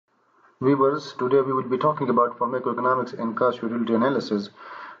Viewers, today we will be talking about pharmaco-economics and cost-utility analysis.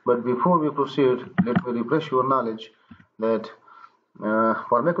 But before we proceed, let me refresh your knowledge that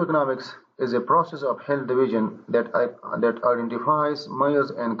pharmacoeconomics is a process of health division that identifies, measures,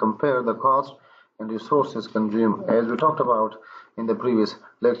 and compares the cost and resources consumed. As we talked about in the previous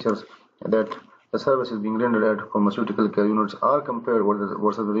lectures, that the services being rendered at pharmaceutical care units are compared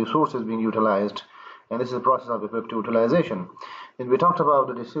versus the resources being utilized, and this is a process of effective utilization. Then we talked about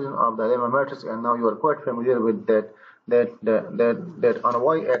the decision of the lemma matrix, and now you are quite familiar with that on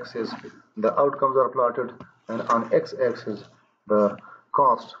y-axis the outcomes are plotted, and on x-axis the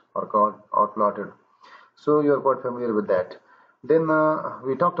costs are plotted. So you are quite familiar with that. Then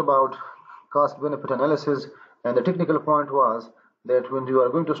we talked about cost-benefit analysis, and the technical point was that when you are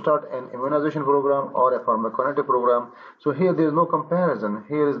going to start an immunization program or a pharmacokinetic program, so here there is no comparison.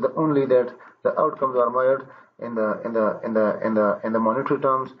 Here is the only that the outcomes are measured in the monetary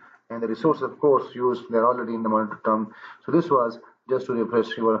terms, and the resources, of course, used, they're already in the monetary term. So this was just to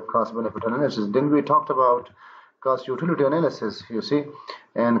refresh your cost-benefit analysis. Then we talked about cost-utility analysis, you see,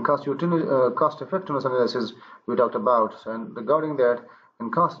 and cost-effectiveness analysis we talked about. And regarding that, in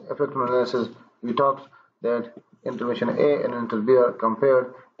cost-effectiveness analysis, we talked that intervention A and intervention B are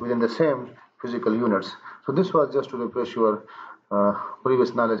compared within the same physical units. So this was just to refresh your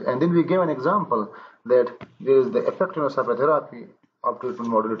previous knowledge. And then we gave an example that there is the effectiveness of a therapy of treatment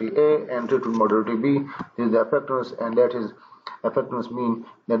modality A and treatment modality B. There is the effectiveness, and that is effectiveness mean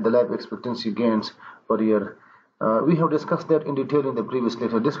that the life expectancy gains per year. We have discussed that in detail in the previous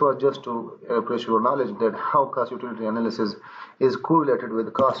lecture. This was just to refresh your knowledge that how cost utility analysis is correlated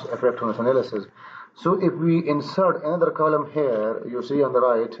with cost effectiveness analysis. So if we insert another column here, you see on the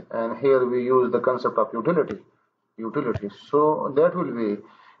right, and here we use the concept of utility. So that will be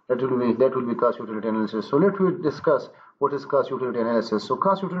cost utility analysis. So let me discuss what is cost utility analysis. So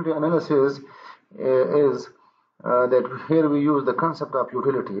cost utility analysis is that here we use the concept of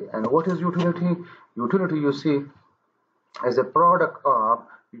utility. And what is utility? Utility, you see, is a product of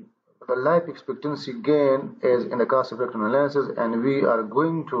the life expectancy gain is in the cost effective analysis, and we are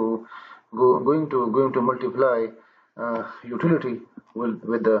going to multiply utility with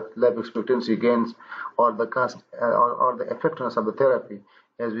the life expectancy gains, or the cost or the effectiveness of the therapy,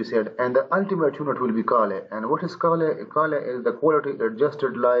 as we said, and the ultimate unit will be QALY. And what is QALY? QALY is the quality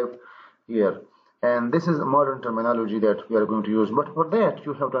adjusted life year, and this is a modern terminology that we are going to use. But for that,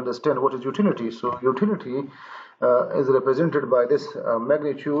 you have to understand what is utility. So utility is represented by this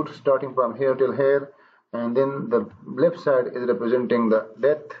magnitude starting from here till here, and then the left side is representing the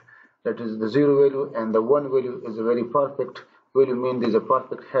death, that is the 0 value, and the 1 value is a very perfect value, mean there is a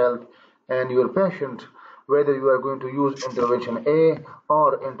perfect health. And your patient, whether you are going to use intervention A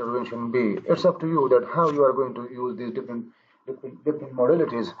or intervention B, it's up to you that how you are going to use these different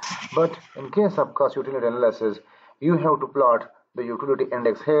modalities. But in case of cost utility analysis, you have to plot the utility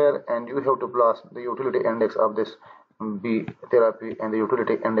index here, and you have to plot the utility index of this B therapy and the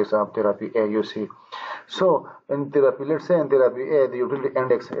utility index of therapy A, you see. So in therapy, let's say in therapy A, the utility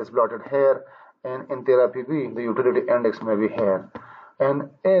index is plotted here, and in therapy B, the utility index may be here. And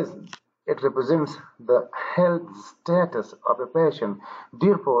as it represents the health status of a patient,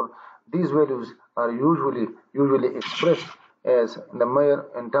 therefore these values are usually expressed as the measure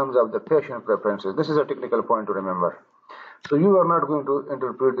in terms of the patient preferences. This is a technical point to remember. So you are not going to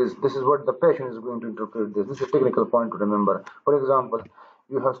interpret this. This is what the patient is going to interpret this. This is a technical point to remember. For example,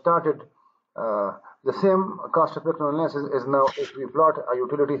 you have started the same cost effective analysis is now if we plot a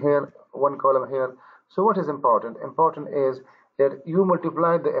utility here, one column here. So what is important? Important is that you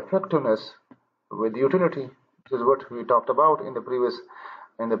multiply the effectiveness with utility. This is what we talked about in the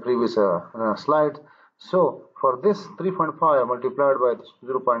previous slide. So for this 3.5 multiplied by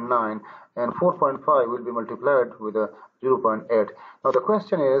 0.9, and 4.5 will be multiplied with a 0.8. Now the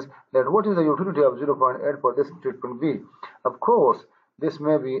question is that what is the utility of 0.8 for this treatment B? Of course, this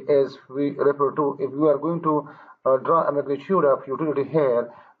may be, as we refer to, if you are going to draw a magnitude of utility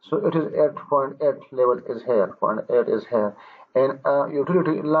here, so it is 8.8 level is here, 0.8 is here, and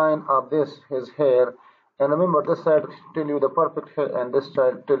utility line of this is here. And remember, this side tell you the perfect health, and this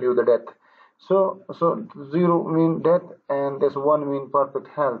side tell you the death. So 0 mean death, and this 1 mean perfect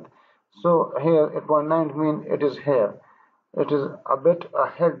health. So here at 0.9 mean it is here. It is a bit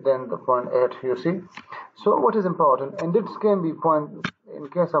ahead than the 0.8, you see. So what is important, and this can be point in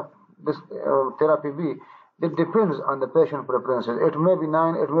case of this therapy B, it depends on the patient preferences. It may be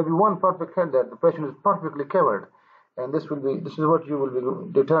 9, it may be 1 perfect health that the patient is perfectly covered, and this is what you will be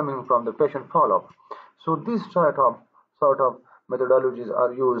determining from the patient follow-up. So these sort of methodologies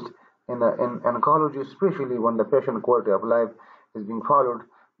are used in oncology, especially when the patient quality of life is being followed.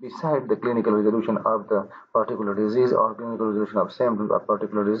 beside the clinical resolution of the particular disease or clinical resolution of symptoms of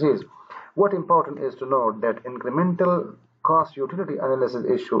particular disease. What important is to note that incremental cost utility analysis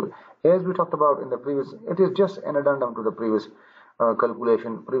issue, as we talked about in the previous, it is just an addendum to the previous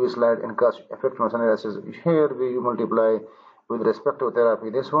calculation, previous slide in cost effectiveness analysis. Here we multiply with respect to therapy.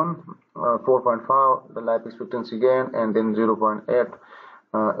 This one, 4.5, the life expectancy gain, and then 0.8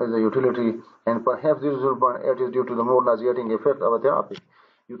 is the utility, and perhaps 0.8 is due to the more nauseating effect of a therapy.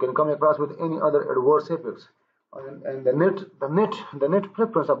 You can come across with any other adverse effects, and the net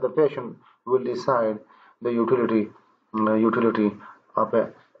preference of the patient will decide the utility of a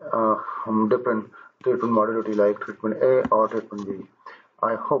different treatment modality like treatment A or treatment B.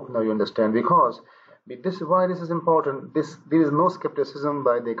 I hope now you understand, because this is why this is important. There is no skepticism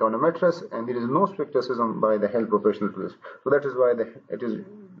by the econometrists, and there is no skepticism by the health professionals. So that is why it is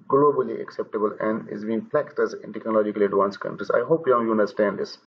globally acceptable and is being practiced in technologically advanced countries. I hope you understand this.